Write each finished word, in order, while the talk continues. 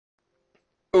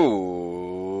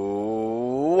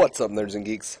Ooh, what's up, nerds and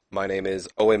geeks? My name is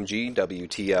OMG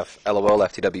WTF LOL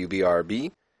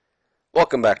FTWBRB.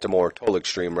 Welcome back to more Total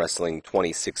Extreme Wrestling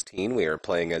 2016. We are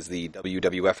playing as the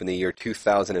WWF in the year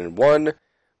 2001.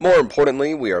 More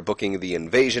importantly, we are booking the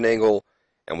Invasion angle,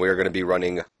 and we are going to be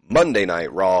running Monday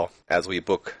Night Raw as we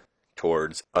book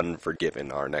towards Unforgiven,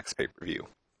 our next pay-per-view.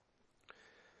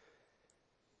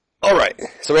 Alright,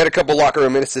 so we had a couple locker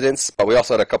room incidents, but we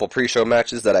also had a couple pre-show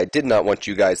matches that I did not want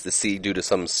you guys to see due to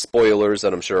some spoilers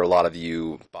that I'm sure a lot of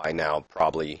you by now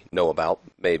probably know about.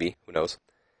 Maybe, who knows.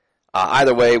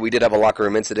 Either way, we did have a locker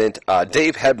room incident.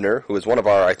 Dave Hebner, who is one of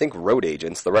our, I think, road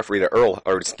agents, the referee to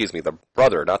the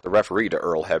brother, not the referee to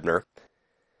Earl Hebner.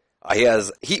 He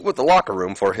has heat with the locker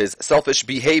room for his selfish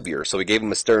behavior, so we gave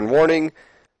him a stern warning,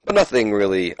 but nothing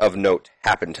really of note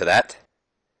happened to that.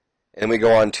 And we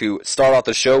go on to start off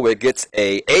the show. It gets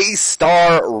a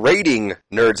A-star rating,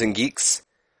 nerds and geeks.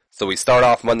 So we start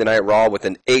off Monday Night Raw with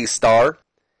an A-star.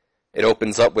 It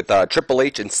opens up with Triple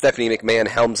H and Stephanie McMahon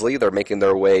Helmsley. They're making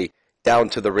their way down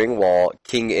to the ring while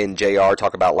King and JR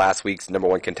talk about last week's number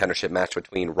one contendership match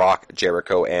between Rock,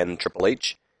 Jericho, and Triple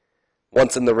H.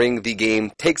 Once in the ring, the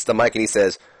game takes the mic and he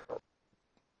says,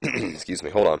 excuse me,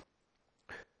 hold on.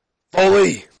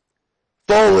 Foley!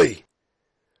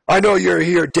 I know you're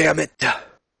here, damn it.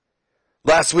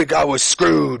 Last week I was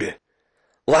screwed.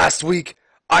 Last week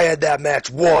I had that match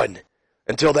won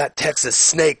until that Texas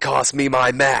snake cost me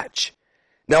my match.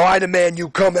 Now I demand you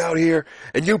come out here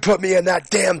and you put me in that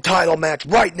damn title match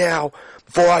right now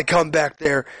before I come back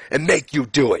there and make you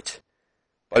do it.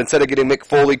 But instead of getting Mick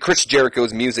Foley, Chris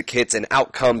Jericho's music hits and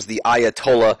out comes the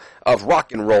Ayatollah of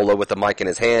rock and rolla with a mic in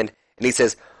his hand. And he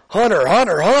says,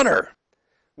 Hunter,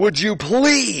 would you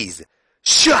please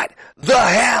shut the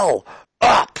hell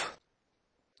up!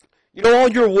 You know, all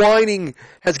your whining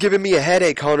has given me a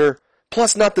headache, Hunter.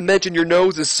 Plus, not to mention your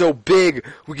nose is so big,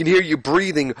 we can hear you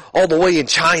breathing all the way in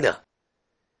China.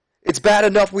 It's bad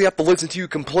enough we have to listen to you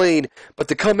complain, but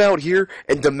to come out here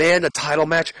and demand a title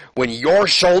match when your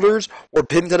shoulders were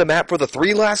pinned to the mat for the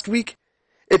 3 last week?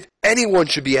 If anyone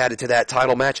should be added to that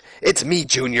title match, it's me,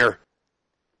 Junior.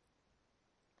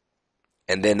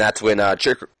 And then that's when I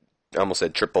almost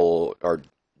said triple, or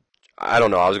I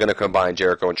don't know, I was going to combine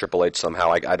Jericho and Triple H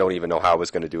somehow. I don't even know how I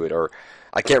was going to do it, or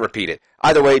I can't repeat it.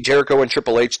 Either way, Jericho and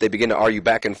Triple H, they begin to argue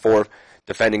back and forth,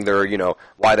 defending their,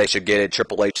 why they should get it.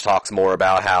 Triple H talks more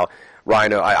about how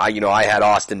Rhino, I had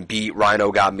Austin beat,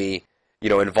 Rhino got me,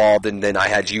 involved, and then I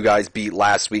had you guys beat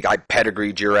last week. I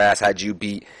pedigreed your ass, had you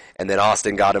beat, and then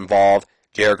Austin got involved.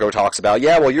 Jericho talks about,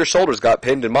 yeah, well, your shoulders got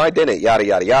pinned and mine didn't, yada,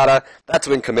 yada, yada. That's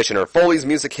when Commissioner Foley's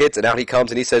music hits, and out he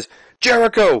comes, and he says,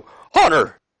 Jericho,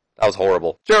 Hunter! That was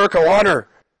horrible. Jericho, Hunter,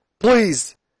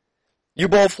 please. You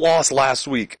both lost last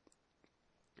week.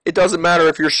 It doesn't matter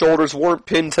if your shoulders weren't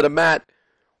pinned to the mat,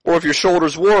 or if your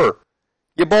shoulders were.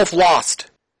 You both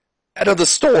lost. End of the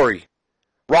story.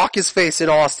 Rock is facing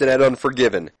Austin at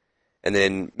Unforgiven. And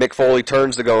then Mick Foley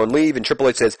turns to go and leave, and Triple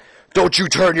H says, don't you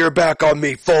turn your back on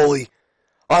me, Foley.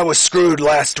 I was screwed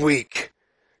last week,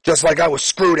 just like I was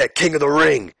screwed at King of the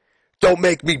Ring. Don't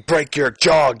make me break your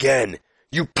jaw again.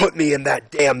 You put me in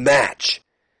that damn match.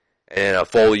 And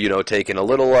Foley, taken a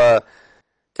little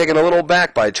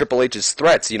back by Triple H's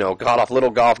threats, got off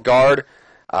little off guard.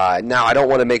 Now, I don't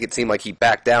want to make it seem like he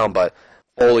backed down, but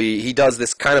Foley, he does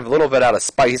this kind of a little bit out of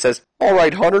spite. He says, all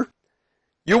right, Hunter,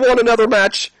 you want another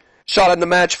match? Shot in the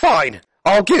match? Fine.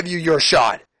 I'll give you your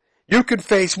shot. You can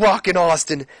face Rock and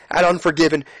Austin at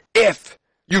Unforgiven if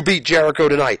you beat Jericho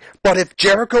tonight. But if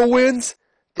Jericho wins,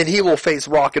 then he will face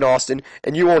Rock and Austin,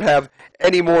 and you won't have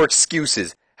any more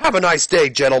excuses. Have a nice day,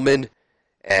 gentlemen.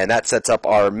 And that sets up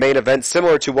our main event,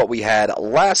 similar to what we had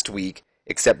last week,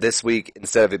 except this week,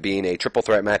 instead of it being a triple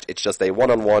threat match, it's just a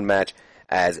one-on-one match,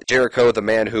 as Jericho, the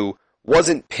man who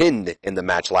wasn't pinned in the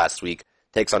match last week,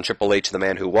 takes on Triple H, the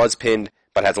man who was pinned,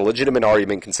 but has a legitimate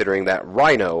argument considering that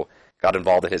Rhino got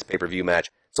involved in his pay-per-view match.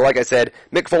 So like I said,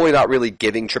 Mick Foley not really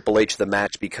giving Triple H the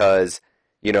match because,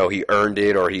 he earned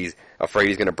it or he's afraid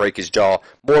he's going to break his jaw.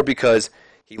 More because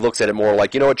he looks at it more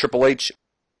like, what, Triple H,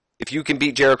 if you can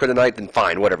beat Jericho tonight, then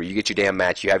fine, whatever. You get your damn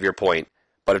match, you have your point.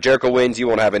 But if Jericho wins, you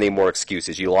won't have any more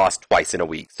excuses. You lost twice in a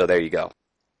week, so there you go.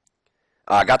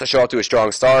 Got the show off to a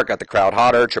strong start, got the crowd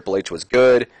hotter, Triple H was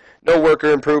good, no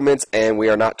worker improvements, and we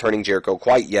are not turning Jericho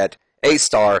quite yet.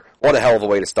 A-star, what a hell of a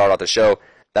way to start off the show.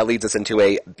 That leads us into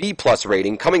a B-plus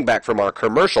rating, coming back from our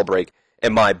commercial break,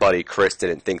 and my buddy Chris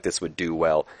didn't think this would do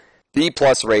well.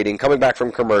 B-plus rating, coming back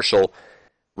from commercial,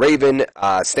 Raven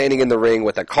standing in the ring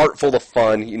with a cart full of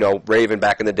fun. Raven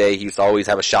back in the day, he used to always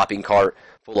have a shopping cart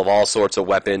full of all sorts of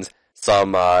weapons,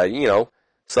 some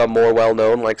Some more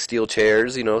well-known, like steel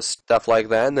chairs, stuff like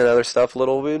that, and then other stuff a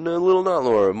little not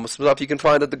more, stuff you can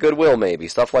find at the Goodwill, maybe,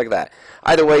 stuff like that.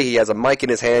 Either way, he has a mic in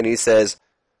his hand, and he says,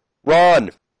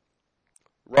 Ron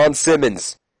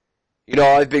Simmons,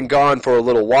 I've been gone for a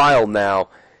little while now,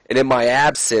 and in my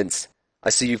absence, I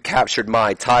see you've captured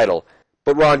my title.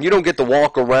 But Ron, you don't get to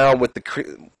walk around with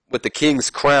the king's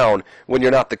crown when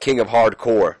you're not the king of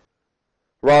hardcore.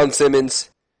 Ron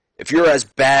Simmons, if you're as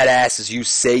badass as you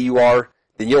say you are,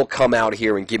 then you'll come out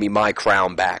here and give me my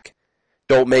crown back.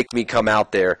 Don't make me come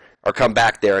back there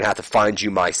and have to find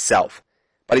you myself.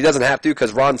 But he doesn't have to,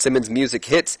 because Ron Simmons' music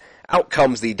hits. Out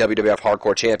comes the WWF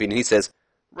Hardcore Champion, and he says,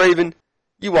 Raven,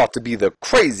 you ought to be the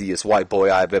craziest white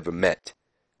boy I've ever met.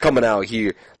 Coming out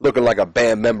here looking like a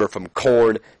band member from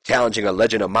Korn, challenging a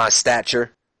legend of my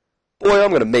stature. Boy,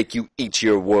 I'm going to make you eat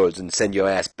your words and send your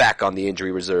ass back on the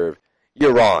injury reserve.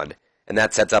 You're on. And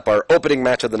that sets up our opening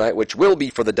match of the night, which will be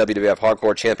for the WWF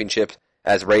Hardcore Championship,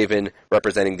 as Raven,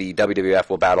 representing the WWF,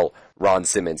 will battle Ron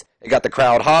Simmons. It got the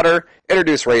crowd hotter,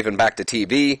 introduced Raven back to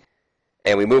TV,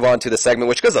 and we move on to the segment,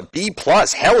 which goes a B+,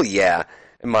 hell yeah!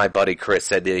 And my buddy Chris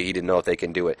said that he didn't know if they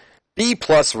can do it. B+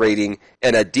 rating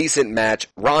and a decent match.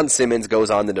 Ron Simmons goes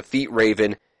on to defeat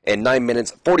Raven in 9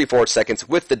 minutes, 44 seconds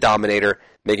with the Dominator,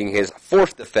 making his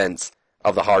 4th defense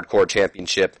of the Hardcore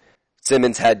Championship.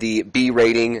 Simmons had the B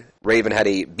rating, Raven had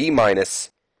a B-.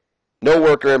 No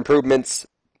worker improvements.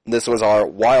 This was our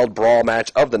Wild Brawl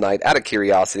match of the night. Out of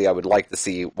curiosity, I would like to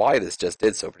see why this just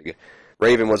did so pretty good.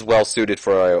 Raven was well suited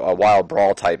for a Wild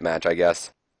Brawl type match, I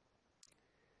guess.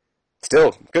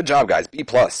 Still, good job, guys. B+.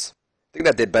 I think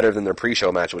that did better than their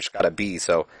pre-show match, which got a B,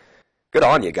 so good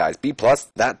on you guys. B+,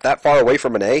 that far away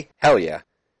from an A? Hell yeah.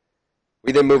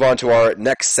 We then move on to our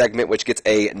next segment, which gets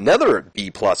another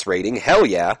B+ rating. Hell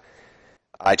yeah.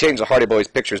 I changed the Hardy Boys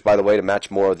pictures, by the way, to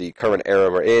match more of the current era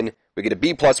we're in. We get a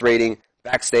B+ rating.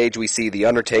 Backstage, we see The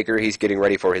Undertaker. He's getting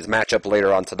ready for his matchup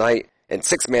later on tonight. And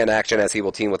 6-man action as he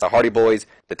will team with the Hardy Boys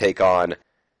to take on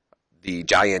the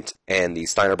Giant and the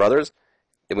Steiner Brothers.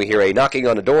 Then we hear a knocking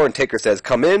on the door, and Taker says,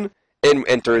 come in. In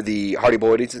enter the Hardy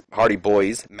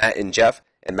Boys, Matt and Jeff.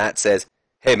 And Matt says,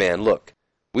 hey man, look,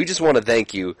 we just want to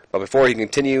thank you. But before he can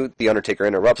continue, The Undertaker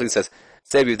interrupts and says,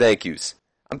 save your thank yous.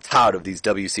 I'm tired of these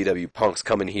WCW punks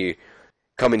coming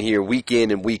here week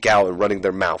in and week out and running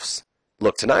their mouths.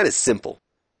 Look, tonight is simple.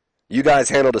 You guys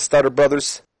handle the Stutter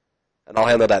Brothers, and I'll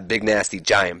handle that big nasty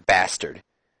giant bastard.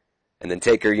 And then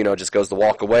Taker, just goes to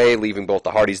walk away, leaving both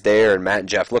the Hardys there, and Matt and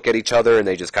Jeff look at each other, and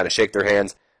they just kind of shake their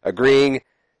hands, agreeing,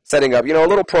 setting up, a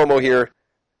little promo here,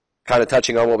 kind of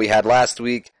touching on what we had last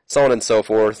week, so on and so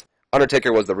forth.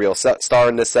 Undertaker was the real star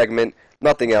in this segment.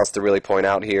 Nothing else to really point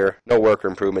out here. No worker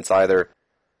improvements either.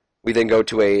 We then go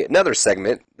to another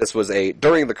segment. This was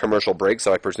during the commercial break,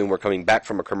 so I presume we're coming back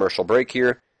from a commercial break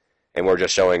here, and we're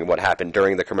just showing what happened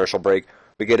during the commercial break.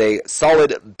 We get a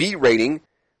solid B rating.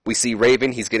 We see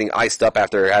Raven. He's getting iced up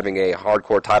after having a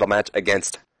hardcore title match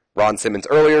against Ron Simmons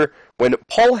earlier when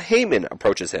Paul Heyman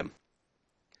approaches him.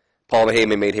 Paul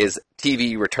Heyman made his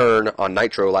TV return on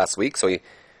Nitro last week, so he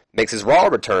makes his Raw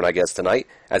return, I guess, tonight.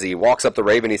 As he walks up to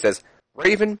Raven, he says,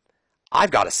 Raven,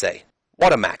 I've got to say,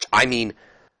 what a match. I mean,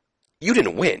 you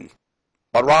didn't win,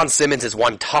 but Ron Simmons is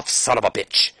one tough son of a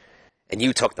bitch, and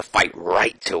you took the fight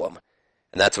right to him.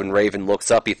 And that's when Raven looks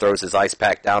up, he throws his ice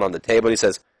pack down on the table, and he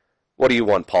says, what do you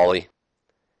want, Paulie?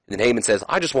 And then Heyman says,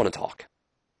 I just want to talk.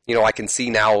 I can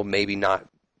see now maybe not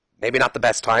the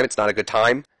best time, it's not a good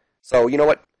time, so you know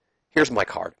what? Here's my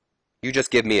card. You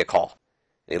just give me a call.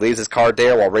 And he leaves his card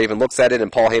there while Raven looks at it,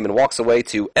 and Paul Heyman walks away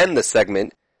to end the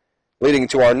segment, leading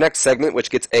to our next segment, which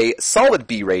gets a solid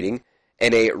B rating,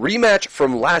 and a rematch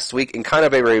from last week and kind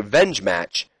of a revenge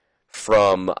match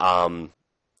from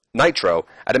Nitro.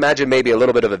 I'd imagine maybe a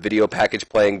little bit of a video package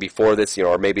playing before this,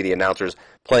 or maybe the announcers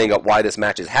playing up why this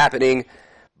match is happening.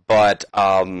 But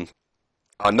on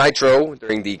Nitro,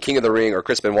 during the King of the Ring, or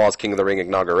Chris Benoit's King of the Ring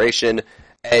inauguration,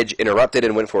 Edge interrupted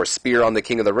and went for a spear on the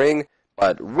King of the Ring,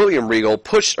 but Lord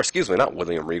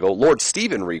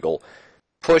Steven Regal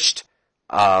pushed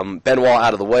Benoit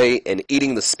out of the way and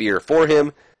eating the spear for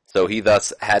him. So he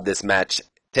thus had this match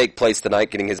take place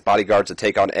tonight, getting his bodyguards to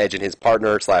take on Edge and his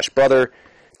partner/brother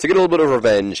to get a little bit of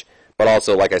revenge. But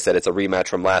also, like I said, it's a rematch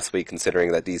from last week,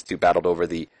 considering that these two battled over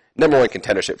the #1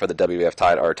 contendership for the WWF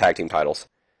title, or tag team titles.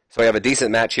 So we have a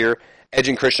decent match here. Edge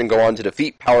and Christian go on to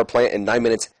defeat Power Plant in 9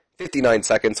 minutes 59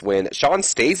 seconds when Shawn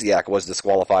Stasiak was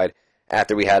disqualified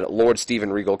after we had Lord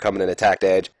Steven Regal come in and attacked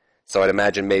Edge. So I'd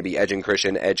imagine maybe Edge and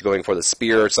Christian, Edge going for the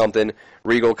spear or something.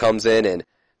 Regal comes in and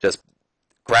just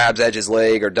grabs Edge's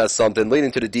leg or does something,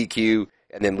 leading to the DQ,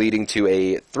 and then leading to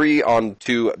a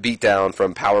 3-on-2 beatdown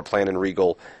from Power Plant and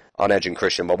Regal, on Edge and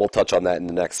Christian, but we'll touch on that in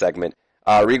the next segment.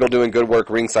 Regal doing good work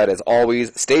ringside as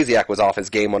always. Stasiak was off his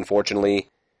game, unfortunately.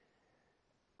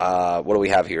 What do we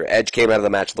have here? Edge came out of the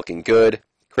match looking good.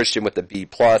 Christian with the B+,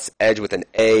 Edge with an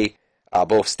A,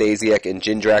 both Stasiak and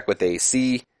Jindrak with a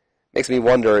C. Makes me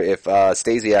wonder if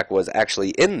Stasiak was actually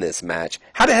in this match.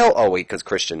 How the hell... Oh, wait, because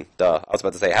Christian. Duh. I was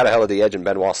about to say, how the hell did the Edge and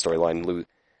Benoit storyline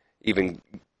even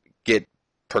get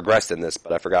progressed in this?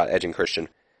 But I forgot Edge and Christian.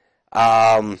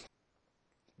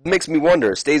 Makes me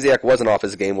wonder, if Stasiak wasn't off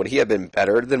his game, would he have been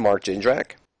better than Mark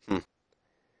Jindrak?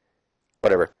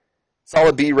 Whatever.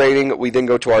 Solid B rating. We then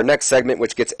go to our next segment,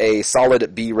 which gets a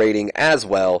solid B rating as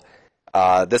well.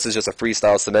 This is just a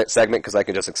freestyle segment because I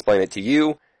can just explain it to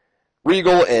you.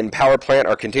 Regal and Power Plant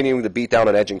are continuing to beat down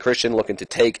on Edge and Christian, looking to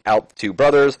take out the two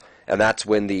brothers, and that's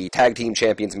when the Tag Team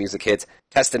Champions music hits.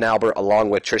 Test and Albert,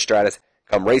 along with Trish Stratus,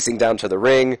 come racing down to the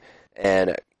ring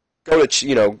and go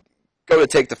to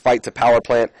take the fight to Power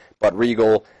Plant, but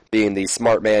Regal, being the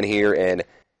smart man here and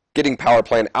getting Power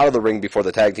Plant out of the ring before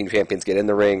the Tag Team Champions get in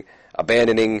the ring,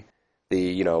 abandoning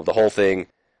the whole thing,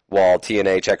 while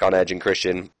TNA check on Edge and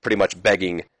Christian, pretty much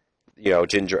begging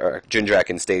Jindrak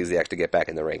and Stasiak to get back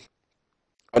in the ring.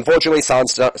 Unfortunately, Sean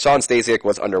Stasiak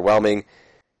was underwhelming,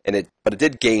 but it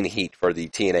did gain heat for the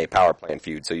TNA Power Plant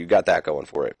feud, so you got that going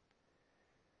for it.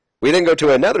 We then go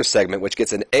to another segment, which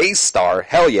gets an A-star.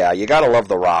 Hell yeah, you gotta love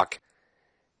The Rock.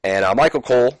 And Michael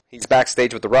Cole, he's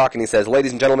backstage with The Rock, and he says,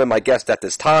 "Ladies and gentlemen, my guest at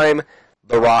this time,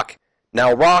 The Rock."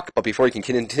 Now, Rock, but before he can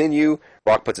continue,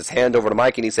 Rock puts his hand over to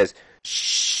Mike, and he says,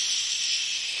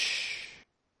 "Shh.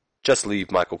 Just leave,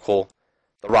 Michael Cole.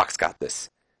 The Rock's got this."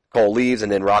 Cole leaves,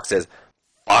 and then Rock says,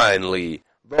 "Finally,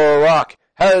 The Rock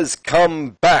has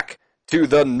come back to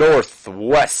the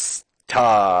Northwest."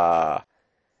 Now,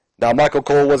 Michael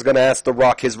Cole was going to ask The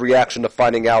Rock his reaction to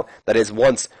finding out that his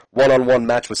once one-on-one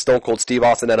match with Stone Cold Steve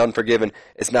Austin at Unforgiven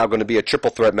is now going to be a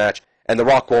triple threat match, and The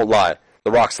Rock won't lie.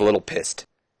 The Rock's a little pissed.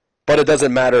 But it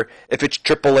doesn't matter if it's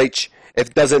Triple H,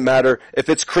 it doesn't matter if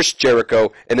it's Chris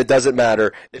Jericho, and it doesn't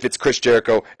matter if it's Chris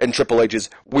Jericho and Triple H's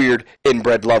weird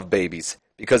inbred love babies.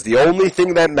 Because the only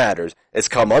thing that matters is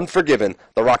come Unforgiven,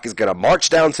 The Rock is going to march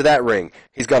down to that ring.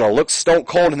 He's going to look Stone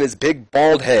Cold in his big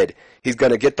bald head. He's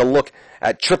going to get the look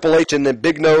at Triple H in his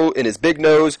big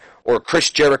nose, or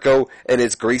Chris Jericho and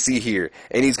his greasy hair.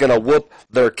 And he's going to whoop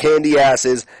their candy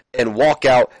asses and walk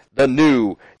out the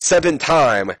new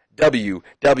 7-time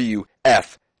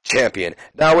WWF champion.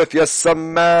 Now, if you smell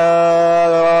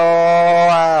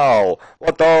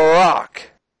what The Rock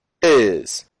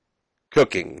is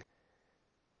cooking.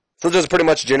 So just pretty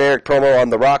much generic promo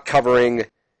on The Rock covering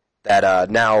that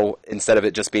now, instead of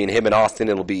it just being him and Austin,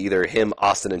 it'll be either him,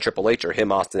 Austin, and Triple H, or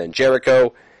him, Austin, and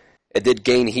Jericho. It did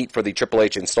gain heat for the Triple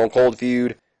H and Stone Cold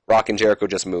feud. Rock and Jericho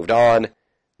just moved on.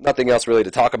 Nothing else really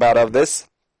to talk about of this.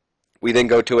 We then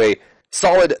go to a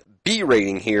solid B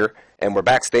rating here, and we're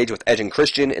backstage with Edge and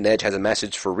Christian, and Edge has a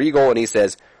message for Regal, and he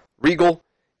says, "Regal,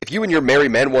 if you and your merry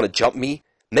men want to jump me,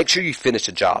 make sure you finish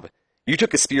the job. You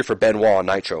took a spear for Benoit on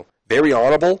Nitro. Very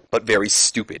honorable, but very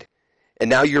stupid. And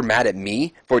now you're mad at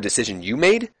me for a decision you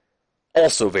made?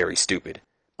 Also very stupid.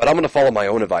 But I'm going to follow my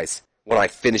own advice when I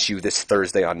finish you this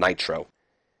Thursday on Nitro."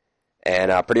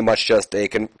 And pretty much just a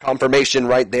confirmation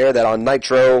right there that on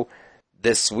Nitro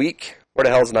this week... Where the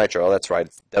hell's Nitro? Oh, that's right.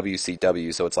 It's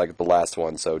WCW, so it's like the last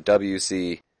one. So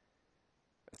WC...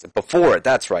 Before it,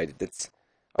 that's right. I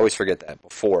always forget that.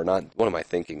 Before, not... What am I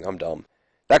thinking? I'm dumb.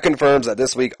 That confirms that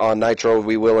this week on Nitro,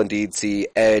 we will indeed see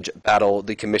Edge battle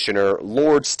the Commissioner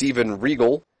Lord Steven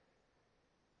Regal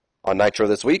on Nitro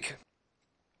this week.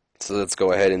 So let's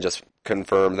go ahead and just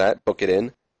confirm that, book it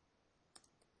in.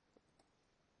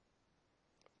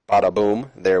 Bada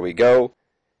boom, there we go.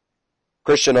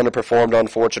 Christian underperformed,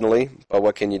 unfortunately, but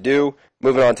what can you do?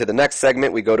 Moving on to the next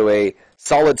segment, we go to a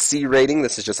solid C rating.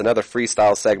 This is just another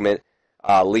freestyle segment.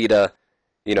 Lita,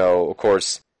 of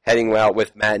course, heading out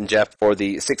with Matt and Jeff for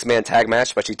the 6-man tag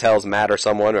match, but she tells Matt or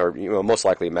someone, or most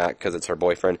likely Matt because it's her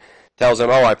boyfriend, tells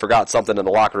him, "Oh, I forgot something in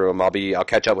the locker room. I'll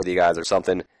catch up with you guys," or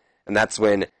something. And that's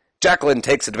when Jacqueline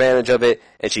takes advantage of it,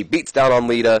 and she beats down on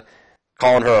Lita,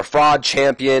 calling her a fraud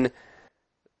champion,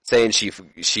 saying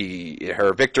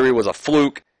her victory was a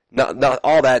fluke. Not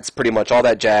all that's pretty much all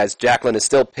that jazz. Jacqueline is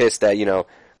still pissed that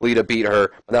Lita beat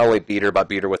her, but not only beat her, but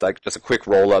beat her with just a quick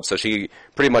roll-up. So she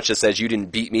pretty much just says, "You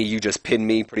didn't beat me, you just pinned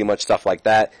me," pretty much stuff like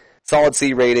that. Solid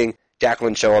C rating.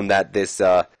 Jacqueline showing that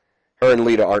her and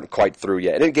Lita aren't quite through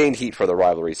yet. And it gained heat for the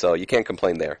rivalry, so you can't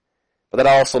complain there. But that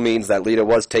also means that Lita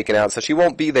was taken out, so she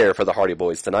won't be there for the Hardy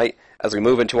Boys tonight, as we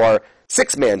move into our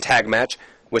 6-man tag match,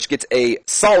 which gets a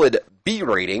solid B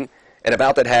rating. and a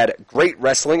bout that had great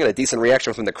wrestling and a decent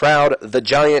reaction from the crowd. The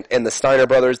Giant and the Steiner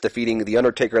brothers defeating The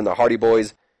Undertaker and the Hardy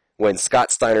Boys when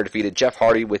Scott Steiner defeated Jeff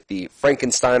Hardy with the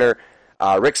Frankensteiner.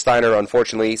 Rick Steiner,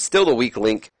 unfortunately, still the weak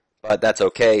link, but that's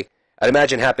okay. I'd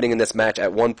imagine happening in this match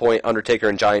at one point, Undertaker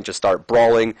and Giant just start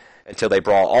brawling until they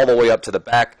brawl all the way up to the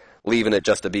back, leaving it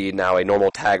just to be now a normal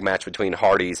tag match between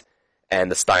Hardys and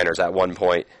the Steiners at one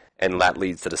point, and that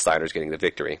leads to the Steiners getting the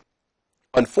victory.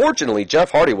 Unfortunately,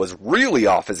 Jeff Hardy was really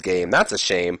off his game. That's a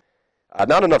shame.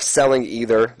 Not enough selling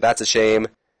either. That's a shame.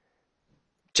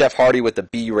 Jeff Hardy with the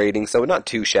B rating, so not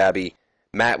too shabby.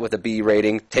 Matt with a B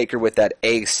rating. Taker with that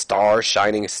A star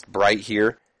shining bright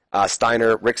here.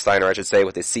 Rick Steiner, I should say,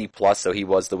 with a C+, so he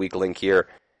was the weak link here.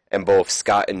 And both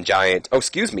Scott and Giant. Oh,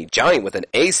 excuse me, Giant with an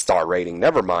A star rating.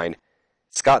 Never mind.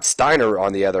 Scott Steiner,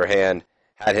 on the other hand,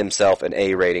 had himself an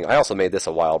A rating. I also made this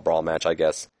a wild brawl match, I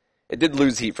guess. It did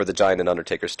lose heat for the Giant and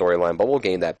Undertaker storyline, but we'll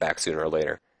gain that back sooner or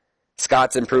later.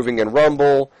 Scott's improving in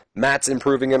Rumble, Matt's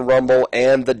improving in Rumble,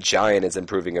 and the Giant is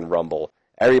improving in Rumble.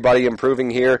 Everybody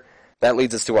improving here. That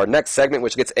leads us to our next segment,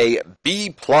 which gets a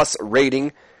B+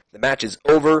 rating. The match is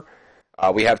over.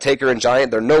 We have Taker and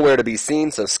Giant. They're nowhere to be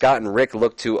seen, so Scott and Rick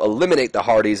look to eliminate the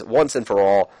Hardys once and for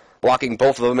all, locking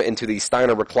both of them into the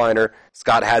Steiner recliner.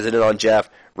 Scott has it in on Jeff.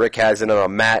 Rick has it in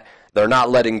on Matt. They're not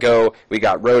letting go. We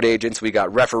got road agents. We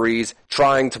got referees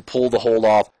trying to pull the hold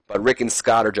off, but Rick and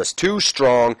Scott are just too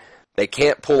strong. They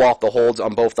can't pull off the holds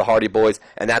on both the Hardy Boys,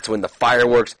 and that's when the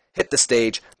fireworks hit the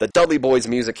stage, the Dudley Boys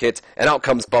music hits, and out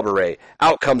comes Bubba Ray,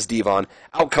 out comes Devon,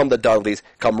 out come the Dudleys,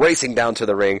 come racing down to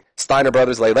the ring. Steiner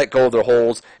brothers, they let go of their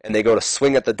holds, and they go to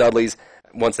swing at the Dudleys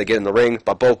once they get in the ring,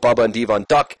 but both Bubba and Devon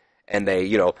duck, and they,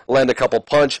 land a couple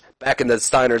punch, back in the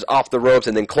Steiners off the ropes,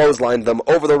 and then clothesline them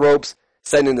over the ropes,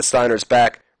 sending the Steiners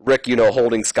back. Rick,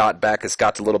 holding Scott back, because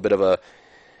Scott's a little bit of a,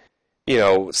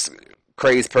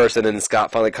 crazed person, and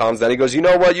Scott finally calms down. He goes, you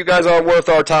know what, you guys aren't worth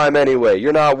our time anyway.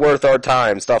 You're not worth our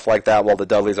time. Stuff like that, while the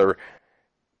Dudleys are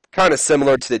kind of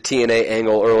similar to the TNA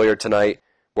angle earlier tonight,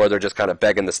 where they're just kind of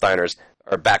begging the Steiners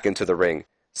are back into the ring.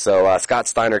 So Scott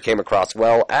Steiner came across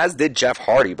well, as did Jeff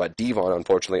Hardy, but Devon,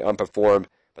 unfortunately, unperformed.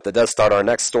 But that does start our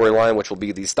next storyline, which will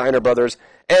be the Steiner brothers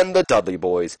and the Dudley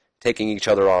Boys taking each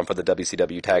other on for the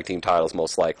WCW Tag Team titles,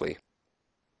 most likely.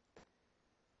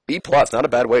 B+, not a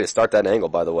bad way to start that angle,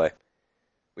 by the way.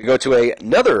 We go to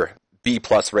another B+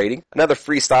 rating, another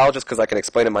freestyle, just because I can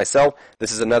explain it myself.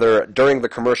 This is another during the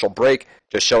commercial break,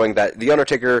 just showing that The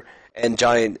Undertaker and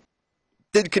Giant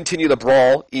did continue the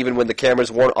brawl, even when the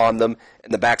cameras weren't on them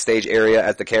in the backstage area,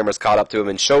 as the cameras caught up to him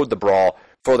and showed the brawl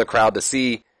for the crowd to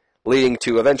see, leading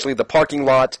to eventually the parking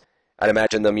lot. I'd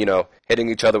imagine them, hitting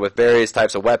each other with various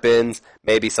types of weapons,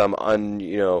 maybe some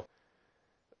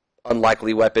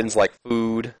unlikely weapons like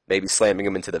food, maybe slamming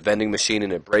them into the vending machine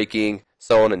and it breaking,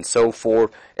 so on and so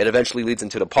forth. It eventually leads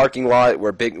into the parking lot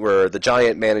where the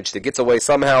Giant managed to get away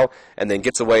somehow and then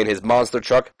gets away in his monster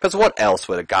truck, because what else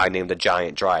would a guy named the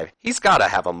Giant drive? He's got to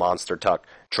have a monster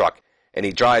truck. And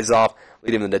he drives off,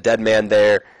 leaving the dead man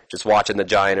there, just watching the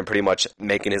Giant and pretty much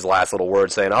making his last little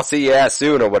word saying, I'll see you ass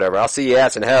soon or whatever, I'll see you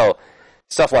ass in hell,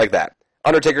 stuff like that.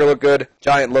 Undertaker looked good,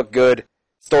 Giant looked good,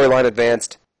 storyline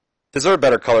advanced. Deserve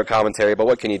better color commentary, but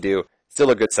what can you do?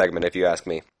 Still a good segment, if you ask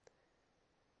me.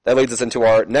 That leads us into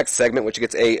our next segment, which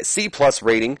gets a C+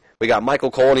 rating. We got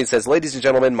Michael Cole, and he says, ladies and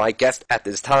gentlemen, my guest at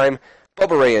this time,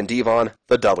 Bubba Ray and Devon,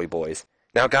 the Dudley Boys.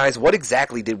 Now, guys, what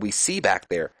exactly did we see back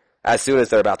there? As soon as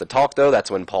they're about to talk, though,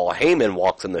 that's when Paul Heyman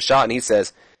walks in the shot, and he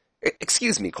says,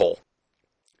 excuse me, Cole,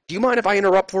 do you mind if I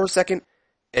interrupt for a second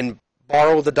and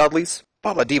borrow the Dudleys?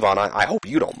 Bubba, Devon, I hope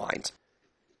you don't mind.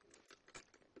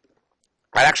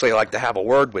 I'd actually like to have a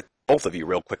word with both of you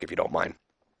real quick, if you don't mind.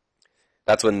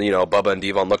 That's when, Bubba and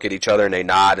Devon look at each other and they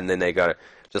nod, and then they gotta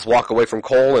just walk away from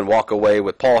Cole and walk away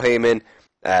with Paul Heyman,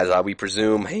 as we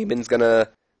presume Heyman's gonna...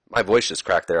 My voice just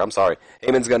cracked there, I'm sorry.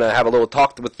 Heyman's gonna have a little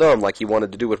talk with them like he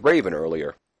wanted to do with Raven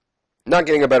earlier. Not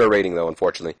getting a better rating, though,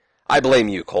 unfortunately. I blame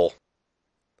you, Cole.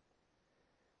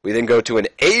 We then go to an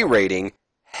A rating.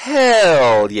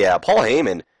 Hell yeah, Paul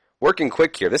Heyman working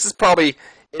quick here. This is probably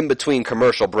in between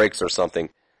commercial breaks or something.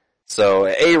 So,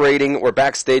 A rating, we're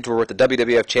backstage, we're with the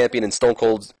WWF champion and Stone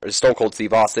Cold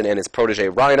Steve Austin and his protege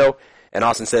Rhino, and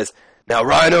Austin says, now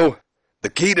Rhino, the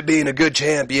key to being a good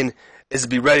champion is to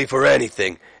be ready for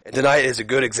anything, and tonight is a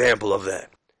good example of that.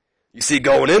 You see,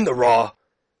 going into Raw,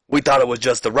 we thought it was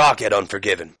just The Rock at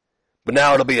Unforgiven, but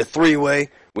now it'll be a three-way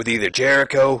with either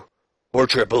Jericho or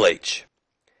Triple H.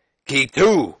 Key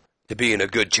 2 to being a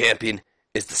good champion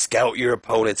is to scout your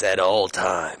opponents at all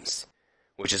times,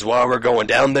 which is why we're going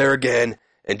down there again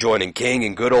and joining King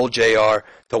and good old JR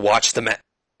to watch the match.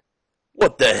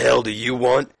 What the hell do you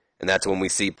want? And that's when we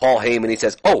see Paul Heyman. He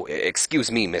says, "Oh,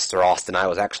 excuse me, Mr. Austin. I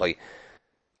was actually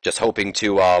just hoping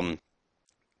to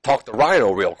talk to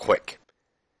Rhino real quick."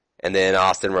 And then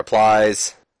Austin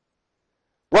replies,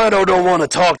 "Rhino don't want to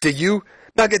talk to you.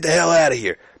 Now get the hell out of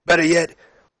here. Better yet,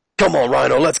 come on,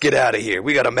 Rhino, let's get out of here.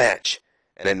 We got a match."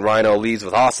 And then Rhino leaves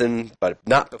with Austin, but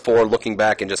not before looking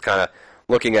back and just kind of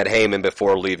looking at Heyman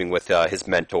before leaving with his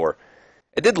mentor.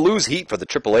 It did lose heat for the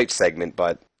Triple H segment,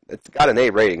 but it's got an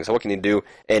A rating, so what can you do?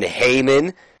 And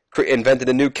Heyman invented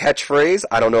a new catchphrase.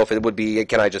 I don't know if it would be,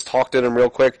 "Can I just talk to him real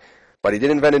quick?" But he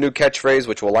did invent a new catchphrase,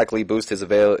 which will likely boost his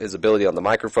ability on the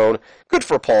microphone. Good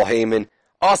for Paul Heyman.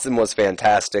 Austin was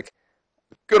fantastic.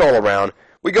 Good all around.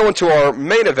 We go into our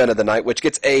main event of the night, which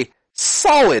gets a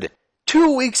solid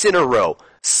 2 weeks in a row.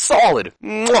 Solid.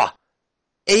 Mwah!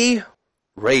 A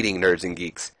rating, nerds and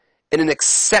geeks. In an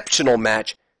exceptional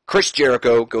match, Chris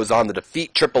Jericho goes on to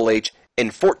defeat Triple H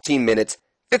in 14 minutes,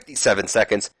 57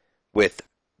 seconds, with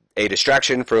a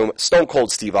distraction from Stone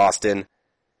Cold Steve Austin.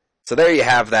 So there you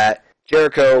have that.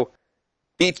 Jericho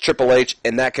beats Triple H,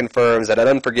 and that confirms that at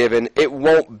Unforgiven, it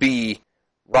won't be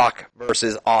Rock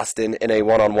versus Austin in a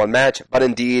one-on-one match, but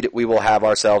indeed we will have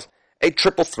ourselves a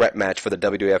triple threat match for the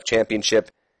WWF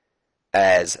Championship,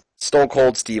 as Stone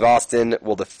Cold Steve Austin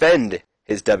will defend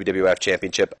his WWF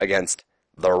Championship against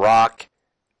The Rock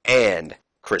and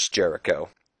Chris Jericho.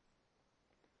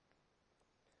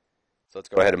 So let's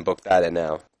go ahead and book that in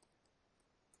now.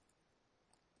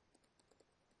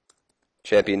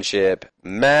 Championship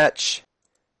match.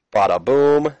 Bada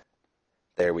boom.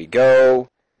 There we go.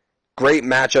 Great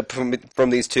matchup from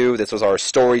these two. This was our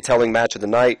storytelling match of the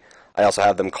night. I also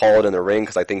have them call it in the ring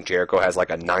because I think Jericho has like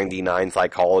a 99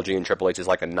 psychology and Triple H is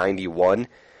like a 91.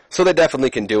 So they definitely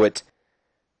can do it.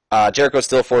 Jericho's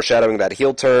still foreshadowing that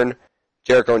heel turn.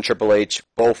 Jericho and Triple H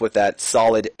both with that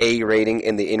solid A rating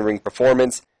in the in-ring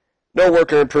performance. No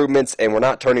worker improvements, and we're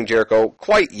not turning Jericho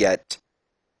quite yet.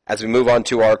 As we move on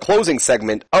to our closing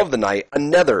segment of the night,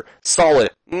 another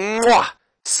solid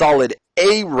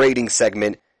A rating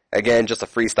segment. Again, just a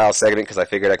freestyle segment because I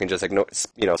figured I can just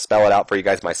spell it out for you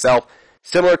guys myself.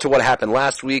 Similar to what happened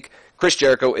last week, Chris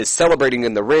Jericho is celebrating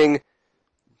in the ring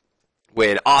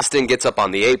when Austin gets up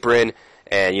on the apron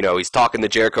and, he's talking to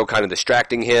Jericho, kind of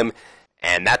distracting him.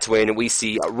 And that's when we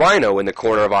see Rhino in the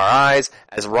corner of our eyes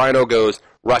as Rhino goes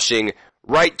rushing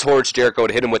right towards Jericho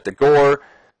to hit him with the gore.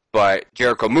 But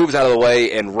Jericho moves out of the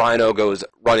way, and Rhino goes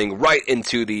running right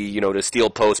into the, the steel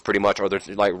post pretty much, or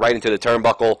right into the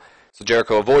turnbuckle. So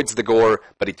Jericho avoids the gore,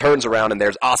 but he turns around, and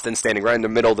there's Austin standing right in the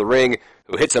middle of the ring,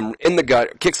 who hits him in the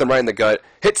gut, kicks him right in the gut,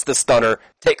 hits the stunner,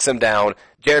 takes him down.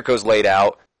 Jericho's laid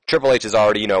out. Triple H is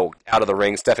already, out of the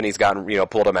ring. Stephanie's gotten,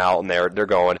 pulled him out, and they're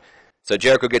going. So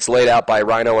Jericho gets laid out by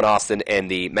Rhino and Austin,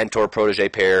 and the mentor-protege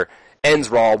pair ends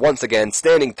Raw once again,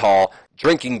 standing tall,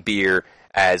 drinking beer,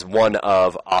 as one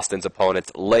of Austin's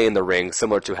opponents lay in the ring,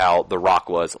 similar to how The Rock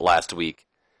was last week.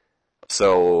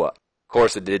 So, of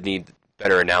course, it did need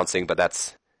better announcing, but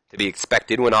that's to be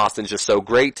expected when Austin's just so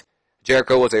great.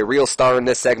 Jericho was a real star in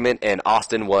this segment, and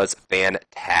Austin was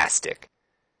fantastic.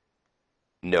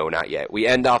 No, not yet. We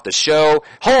end off the show.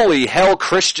 Holy hell,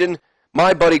 Christian.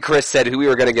 My buddy Chris said we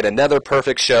were going to get another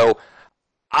perfect show.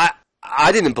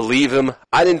 I didn't believe him.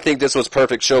 I didn't think this was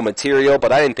perfect show material,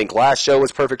 but I didn't think last show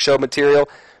was perfect show material.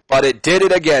 But it did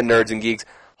it again, nerds and geeks.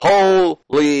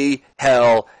 Holy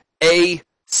hell.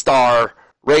 A-star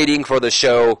rating for the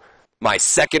show. My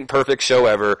second perfect show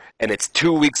ever, and it's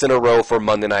 2 weeks in a row for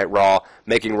Monday Night Raw,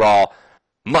 making Raw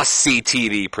must-see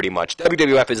TV, pretty much.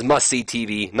 WWF is must-see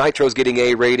TV. Nitro's getting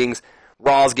A ratings.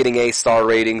 Raw's getting A-star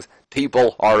ratings.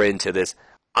 People are into this.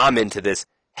 I'm into this.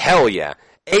 Hell yeah.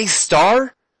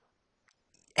 A-star?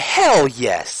 Hell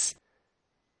yes.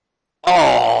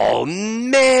 Oh,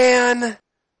 man.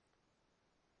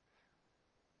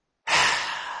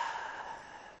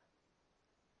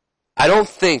 I don't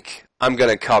think I'm going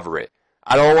to cover it.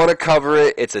 I don't want to cover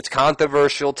it. It's a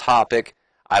controversial topic.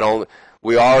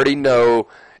 We already know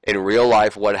in real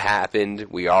life what happened.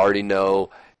 We already know,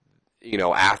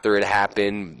 after it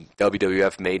happened,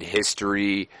 WWF made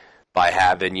history by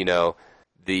having,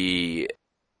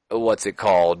 what's it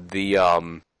called?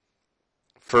 The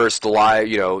first live,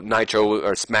 Nitro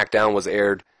or SmackDown was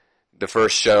aired, the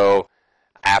first show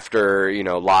after,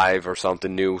 live or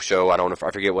something, new show. I don't know if I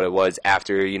forget what it was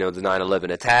after, the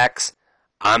 9/11 attacks.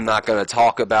 I'm not going to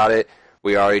talk about it.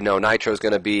 We already know Nitro's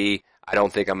going to be. I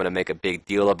don't think I'm going to make a big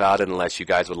deal about it unless you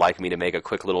guys would like me to make a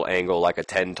quick little angle like a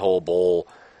 10-toll bowl,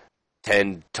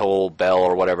 10-toll bell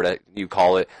or whatever that you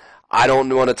call it. I don't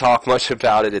want to talk much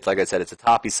about it. It's like I said, it's a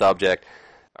toppy subject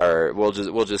or we'll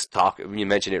just talk. You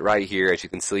mention it right here, as you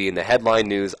can see in the headline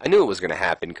news. I knew it was going to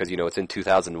happen because it's in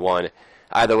 2001.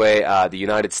 Either way, the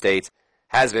United States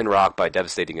has been rocked by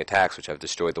devastating attacks which have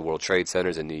destroyed the World Trade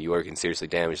Centers in New York and seriously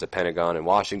damaged the Pentagon in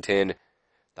Washington.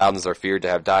 Thousands are feared to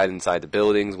have died inside the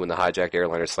buildings when the hijacked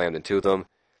airliner slammed into them.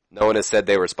 No one has said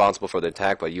they were responsible for the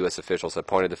attack, but U.S. officials have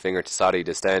pointed the finger to Saudi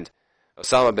dissident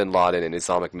Osama bin Laden, an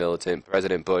Islamic militant.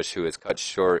 President Bush, who has cut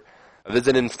short a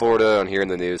visit in Florida on hearing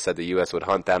the news, said the U.S. would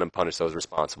hunt down and punish those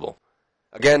responsible.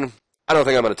 Again, I don't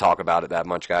think I'm going to talk about it that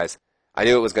much, guys. I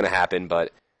knew it was going to happen,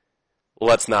 but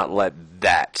let's not let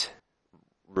that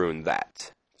ruin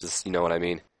that. Just, you know what I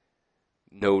mean?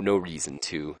 No reason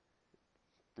to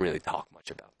really talk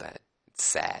much about that. It's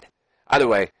sad. Either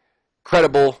way,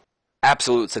 credible,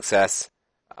 absolute success.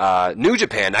 New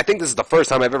Japan, I think this is the first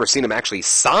time I've ever seen them actually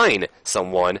sign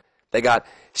someone. They got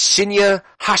Shinya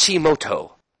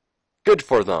Hashimoto. Good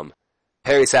for them.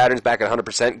 Perry Saturn's back at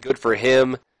 100%. Good for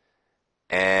him.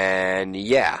 And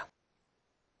yeah.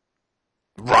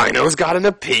 Rhino's got an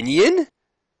opinion?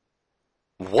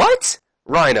 What?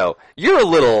 Rhino, you're a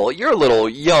little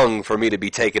young for me to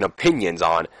be taking opinions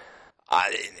on.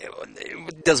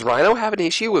 Does Rhino have an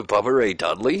issue with Bubba Ray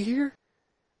Dudley here?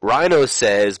 Rhino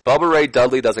says Bubba Ray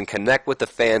Dudley doesn't connect with the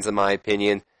fans, in my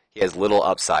opinion. He has little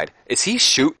upside. Is he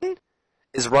shooting?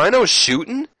 Is Rhino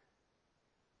shooting?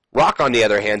 Rock, on the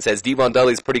other hand, says Devon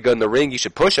Dudley's pretty good in the ring. You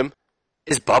should push him.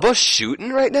 Is Bubba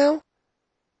shooting right now?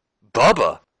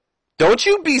 Bubba, don't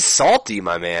you be salty,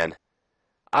 my man.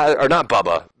 Or not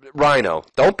Bubba, Rhino.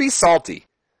 Don't be salty.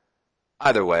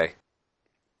 Either way,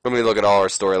 let me look at all our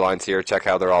storylines here, check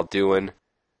how they're all doing.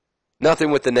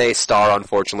 Nothing with the Nay Star,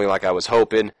 unfortunately, like I was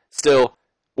hoping. Still,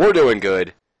 we're doing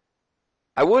good.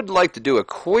 I would like to do a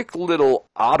quick little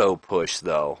auto push,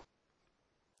 though.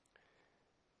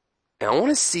 And I want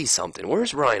to see something.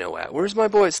 Where's Rhino at? Where's my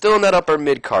boy? Still in that upper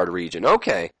mid-card region.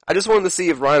 Okay. I just wanted to see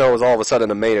if Rhino was all of a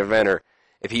sudden a main eventer,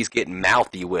 if he's getting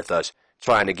mouthy with us,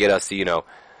 trying to get us to,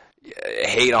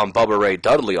 hate on Bubba Ray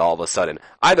Dudley all of a sudden.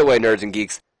 Either way, nerds and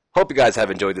geeks, hope you guys have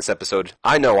enjoyed this episode.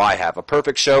 I know I have. A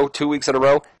perfect show, 2 weeks in a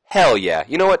row. Hell yeah.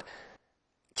 You know what?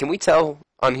 Can we tell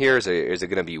on here? Is it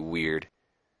going to be weird?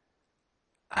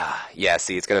 Yeah,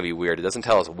 see, it's going to be weird. It doesn't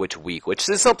tell us which week, which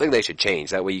is something they should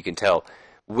change. That way you can tell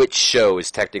which show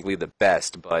is technically the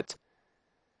best, but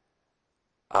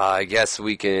I guess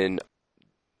we can.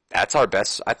 That's our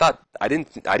best. I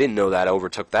didn't know that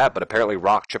overtook that, but apparently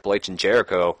Rock, Triple H, and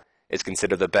Jericho is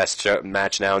considered the best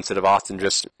match now instead of Austin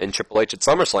just and Triple H at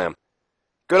SummerSlam.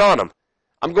 Good on them.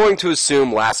 I'm going to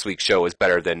assume last week's show is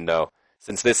better than though,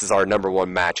 since this is our number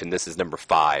 1 match and this is number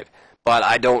 5. But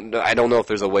I don't know if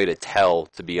there's a way to tell,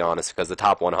 to be honest, because the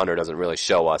top 100 doesn't really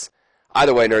show us.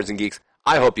 Either way, nerds and geeks,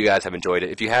 I hope you guys have enjoyed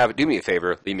it. If you have, do me a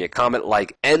favor, leave me a comment,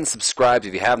 like, and subscribe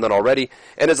if you have not already.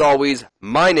 And as always,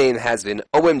 my name has been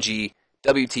OMG,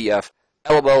 WTF,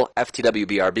 LOL,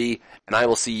 FTWBRB, and I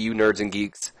will see you nerds and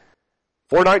geeks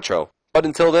for Nitro. But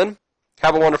until then,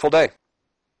 have a wonderful day.